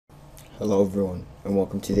Hello everyone, and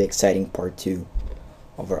welcome to the exciting part 2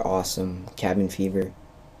 of our awesome Cabin Fever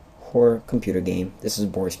horror computer game. This is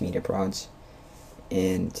Boris Media Prods,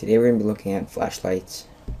 and today we're going to be looking at flashlights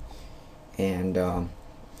and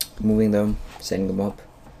moving them, setting them up,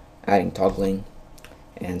 adding toggling,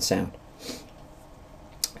 and sound.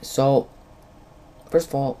 So, first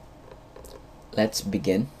of all, let's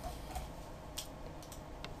begin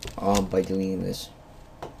by deleting this.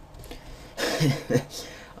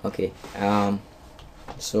 Okay,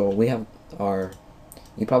 so we have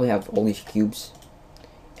you probably have all these cubes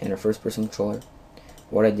and our first person controller.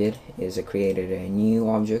 What I did is I created a new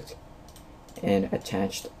object and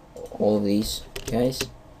attached all of these guys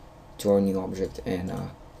to our new object and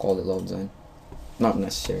called it load zone. Not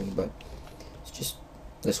necessary, but it's just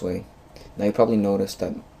this way. Now you probably noticed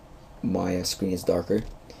that my screen is darker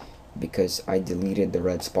because I deleted the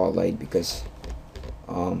red spotlight because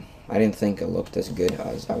I didn't think it looked as good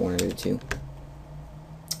as I wanted it to.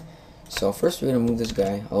 So first we're going to move this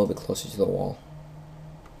guy a little bit closer to the wall.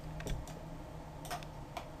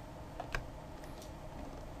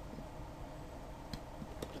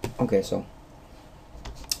 Okay, so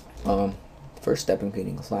first step in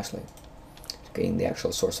creating a flashlight is creating the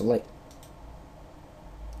actual source of light.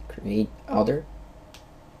 Create outer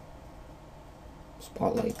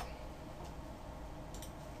spotlight.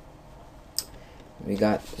 We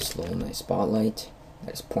got this little nice spotlight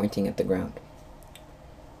that is pointing at the ground.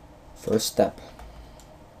 First step.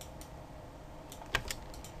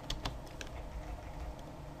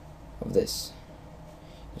 Of this.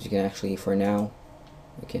 As you can actually, for now,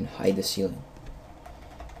 we can hide the ceiling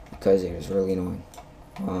because it is really annoying.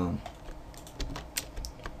 We're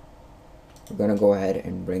gonna go ahead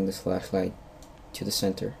and bring this flashlight to the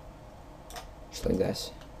center, just like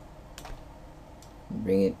this.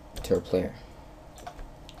 Bring it to our player.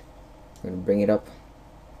 We're gonna bring it up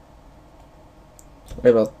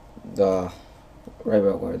right about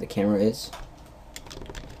where the camera is.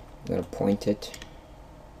 I'm gonna point it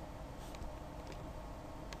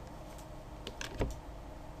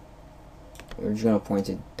we're just gonna point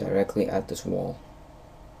it directly at this wall,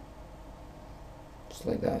 just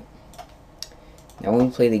like that. Now when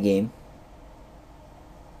we play the game,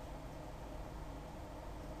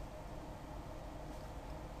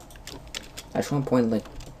 I just want to point like,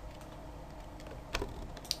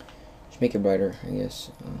 make it brighter, I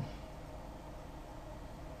guess.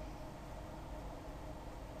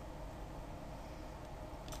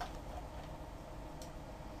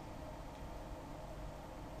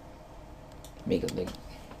 Make it like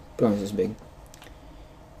pretty much this big.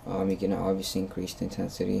 You can obviously increase the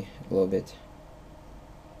intensity a little bit,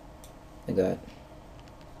 like that.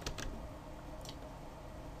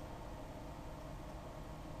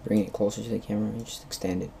 Bring it closer to the camera and just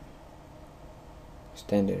extend it.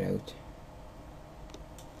 Extend it out.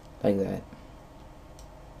 Like that.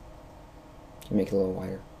 To make it a little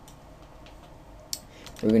wider.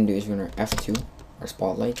 What we're going to do is we're going to F2 our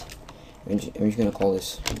spotlight. I'm just going to call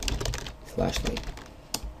this flashlight.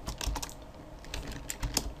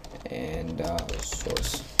 And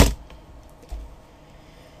source.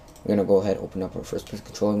 We're going to go ahead and open up our first person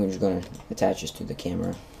controller and we're just going to attach this to the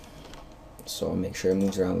camera. So make sure it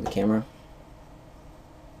moves around with the camera.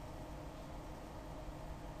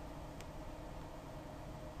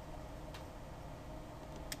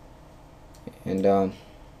 And you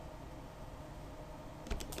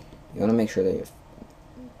want to make sure that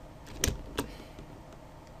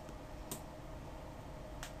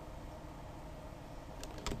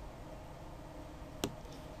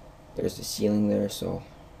there's the ceiling there, so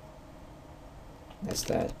that's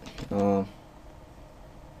that.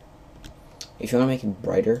 If you want to make it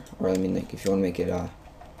brighter, or I mean like if you want to make it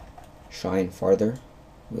shine farther,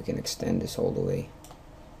 we can extend this all the way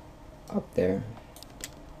up there.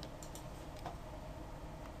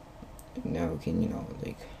 Now we can, you know,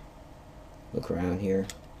 like look around here,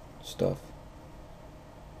 stuff.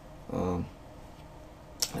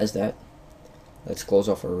 As that, let's close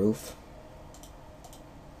off our roof.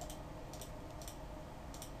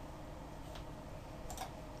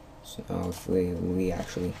 So now if we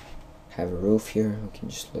actually have a roof here, we can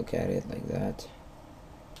just look at it like that.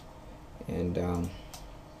 And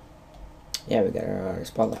yeah, we got our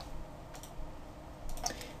spotlight.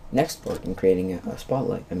 Next part in creating a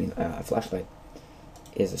spotlight, a flashlight,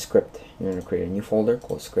 is a script. You're going to create a new folder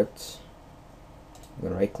called scripts. I'm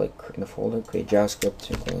going to right click in the folder, create JavaScript,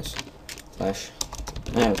 and call this flash.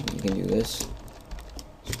 Now you can do this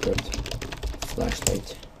script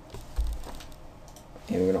flashlight,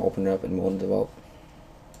 and we're going to open it up in mode develop.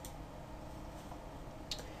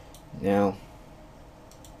 Now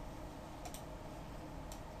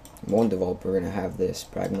one developer, we're gonna have this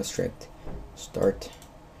pragma strict start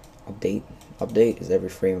update. Update is every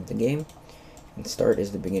frame of the game, and start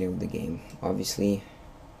is the beginning of the game. Obviously,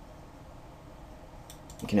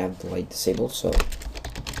 you can have the light disabled, so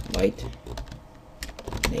light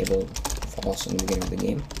enabled false in the beginning of the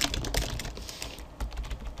game.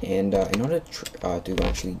 And in order to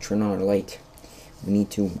actually turn on our light, we need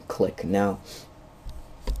to click. Now,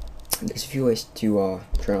 there's a few ways to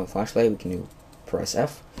turn on a flashlight. We can do press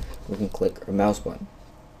F. We can click our mouse button.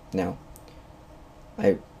 Now,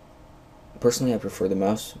 I prefer the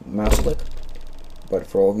mouse click, but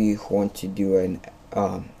for all of you who want to do an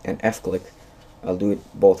F click, I'll do it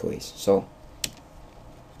both ways. So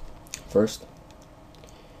first,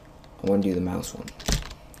 I want to do the mouse one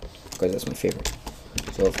because that's my favorite.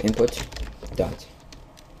 So if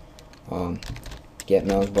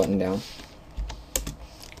Input.GetMouseButtonDown,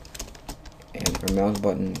 and our mouse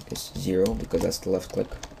button is 0 because that's the left click,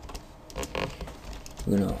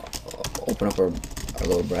 we're gonna open up our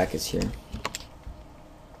little brackets here.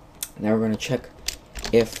 Now we're gonna check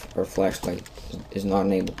if our flashlight is not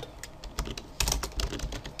enabled.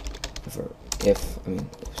 If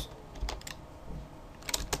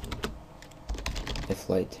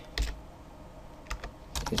light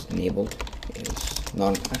is enabled,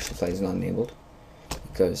 flight is not enabled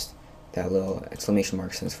because that little exclamation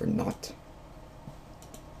mark stands for not.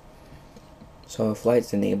 So if light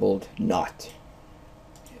is enabled, not.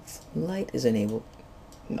 If light is enabled,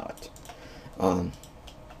 not.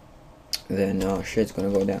 Then shit's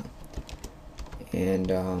gonna go down.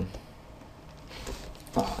 And oh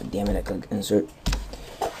damn it, I clicked insert.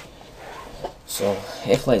 So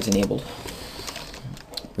if light is enabled,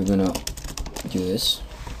 we're gonna do this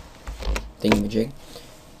thingamajig.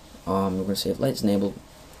 We're gonna say if light is enabled,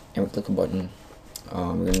 and we click a button.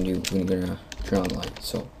 We're gonna turn on the light.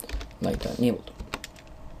 So light.enabled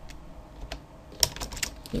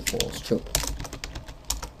equals true.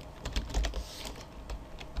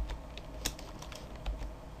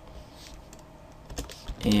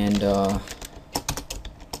 And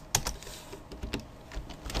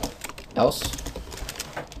else,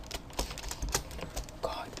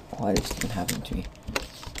 God, why did this happen to me?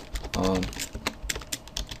 I'm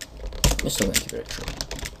still gonna give it a true.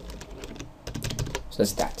 So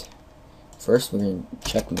that's that. First, we're gonna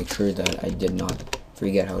check to make sure that I did not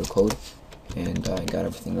forget how to code, and I got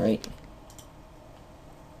everything right.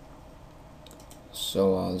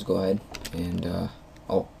 So let's go ahead and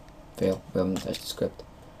oh, fail. We haven't touched the script.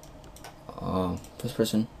 First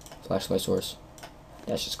person, flashlight source,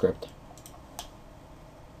 dash the script.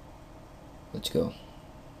 Let's go.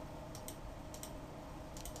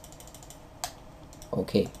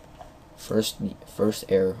 Okay, first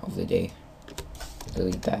error of the day.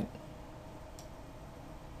 Delete that.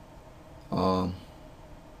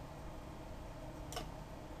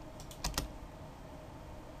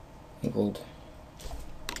 Enabled.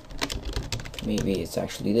 Maybe it's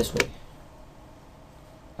actually this way.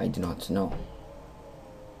 I do not know.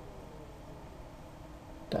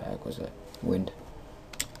 The heck was that? Wind.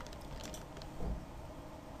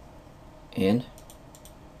 And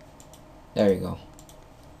there you go.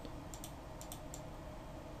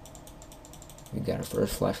 We got our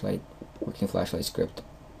first flashlight, working flashlight script.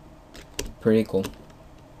 Pretty cool.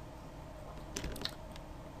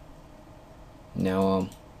 Now,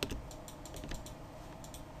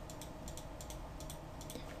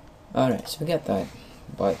 alright, so we got that,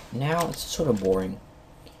 but now it's sort of boring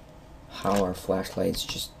how our flashlight's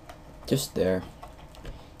just there.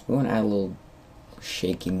 We want to add a little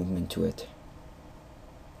shaky movement to it.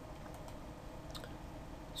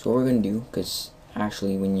 So what we're gonna do, because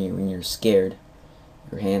actually when you're scared,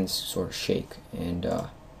 your hands sort of shake, and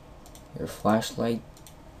your flashlight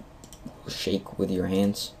will shake with your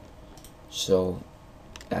hands. So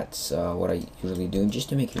that's what I usually do, just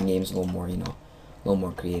to make your games a little more, a little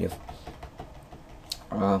more creative.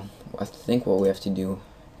 I think what we have to do,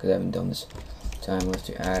 because I haven't done this time, we have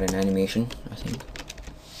to add an animation. I think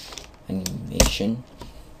animation,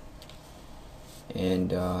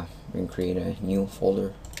 and we're gonna create a new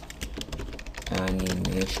folder,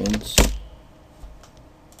 animations,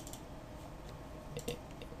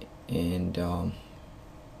 and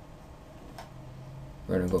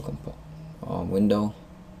we're gonna go window,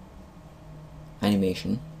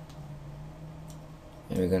 animation,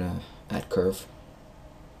 and we're gonna add curve.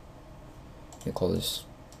 We call this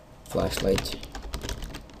flashlight.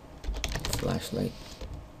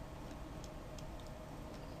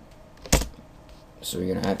 So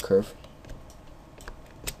we're gonna add curve,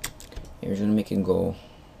 and we're gonna make it go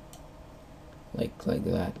like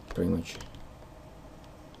that, pretty much.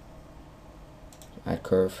 Add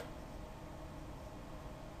curve,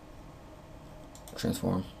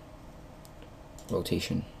 transform,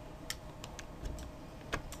 rotation.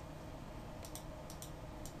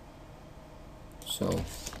 So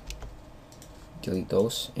delete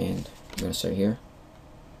those, and I'm gonna start here.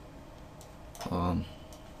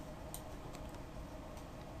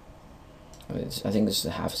 I think this is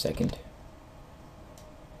a half a second.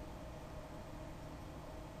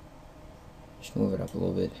 Just move it up a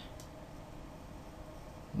little bit.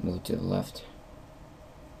 Move it to the left.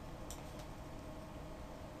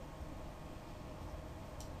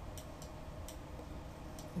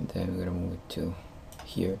 And then we're gonna move it to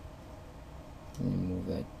here. And move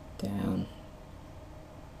that down.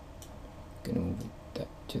 Gonna move that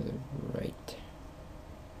to the right.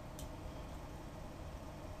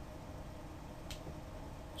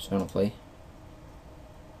 So I'll play.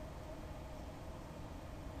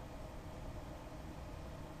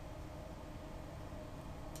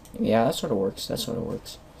 Yeah, that sort of works. That sort of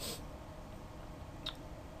works.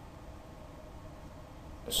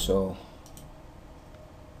 So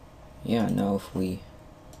yeah, now if we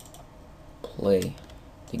play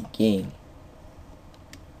the game,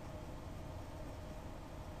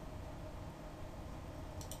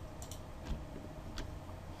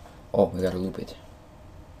 oh, we gotta loop it.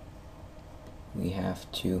 We have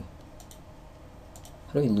to,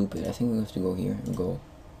 how do we loop it? I think we have to go here and go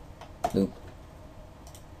loop.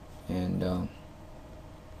 And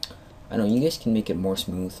I know you guys can make it more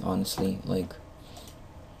smooth, honestly. Like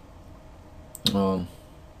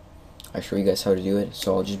I show you guys how to do it,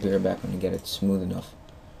 so I'll just be right back when I get it smooth enough.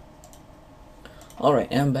 Alright,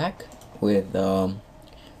 and I'm back with a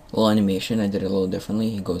little animation. I did it a little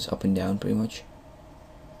differently. It goes up and down pretty much.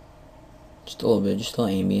 Just a little bit, just a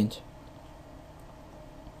little ambient.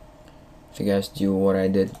 If you guys do what I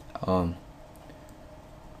did,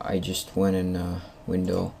 I just went in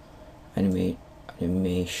window,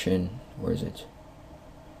 animation, where is it?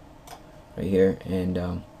 Right here, and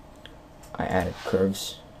I added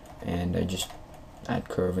curves, and I just add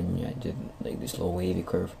curve, and I did like this little wavy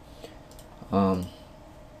curve. So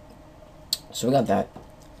we got that.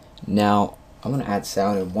 Now I'm gonna add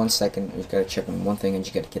sound in 1 second. I just gotta check on one thing. I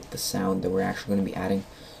just gotta get the sound that we're actually gonna be adding.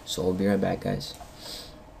 So I'll be right back, guys.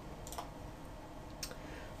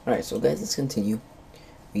 Alright, so guys, let's continue.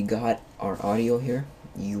 We got our audio here.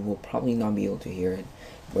 You will probably not be able to hear it,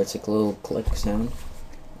 but it's like a little click sound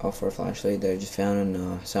for a flashlight that I just found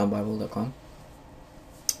on soundbible.com.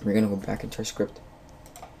 We're gonna go back into our script.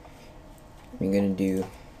 We're gonna do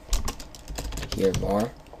here bar,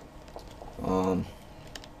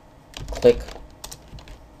 click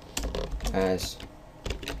as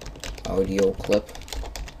AudioClip.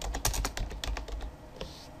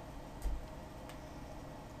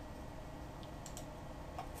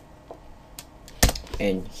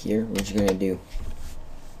 And here we're just gonna do,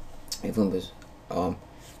 I'm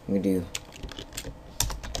gonna do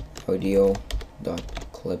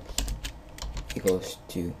audio.clip equals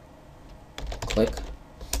to click,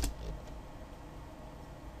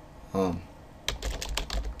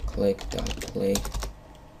 click.play. I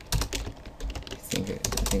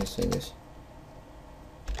think it's like this.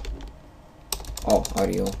 Oh,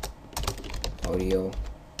 audio.clip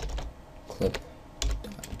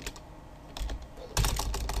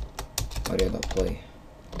audio.Play.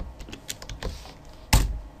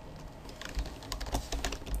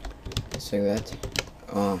 Just like that.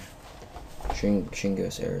 Shouldn't give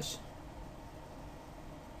us errors.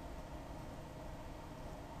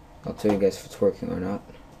 I'll tell you guys if it's working or not.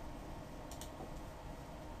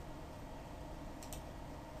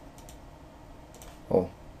 Oh,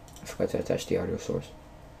 I forgot to attach the audio source.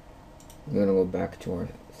 We're gonna go back to our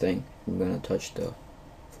thing. We're gonna touch the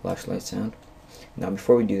flashlight sound. Now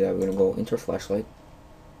before we do that, we're gonna go into our flashlight,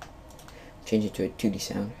 change it to a 2D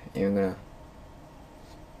sound, and we're gonna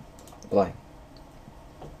apply.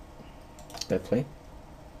 Did I play?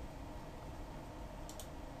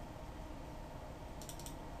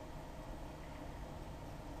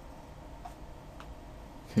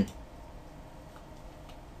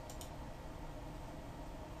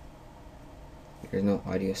 There's no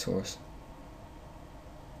audio source.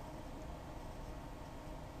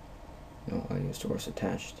 No audio source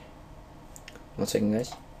attached. 1 second,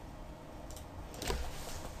 guys.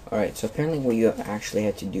 Alright, so apparently what you actually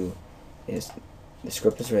had to do is, the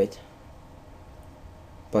script is right,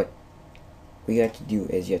 but what you have to do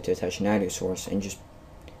is you have to attach an audio source and just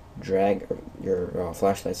drag your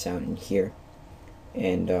flashlight sound in here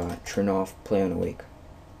and turn off play on awake.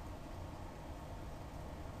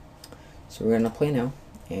 So we're gonna play now,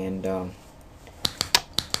 and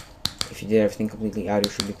if you did everything completely, audio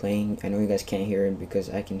should be playing. I know you guys can't hear it because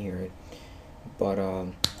I can hear it, but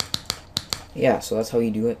yeah, so that's how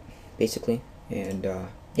you do it basically. And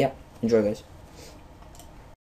yeah, enjoy guys.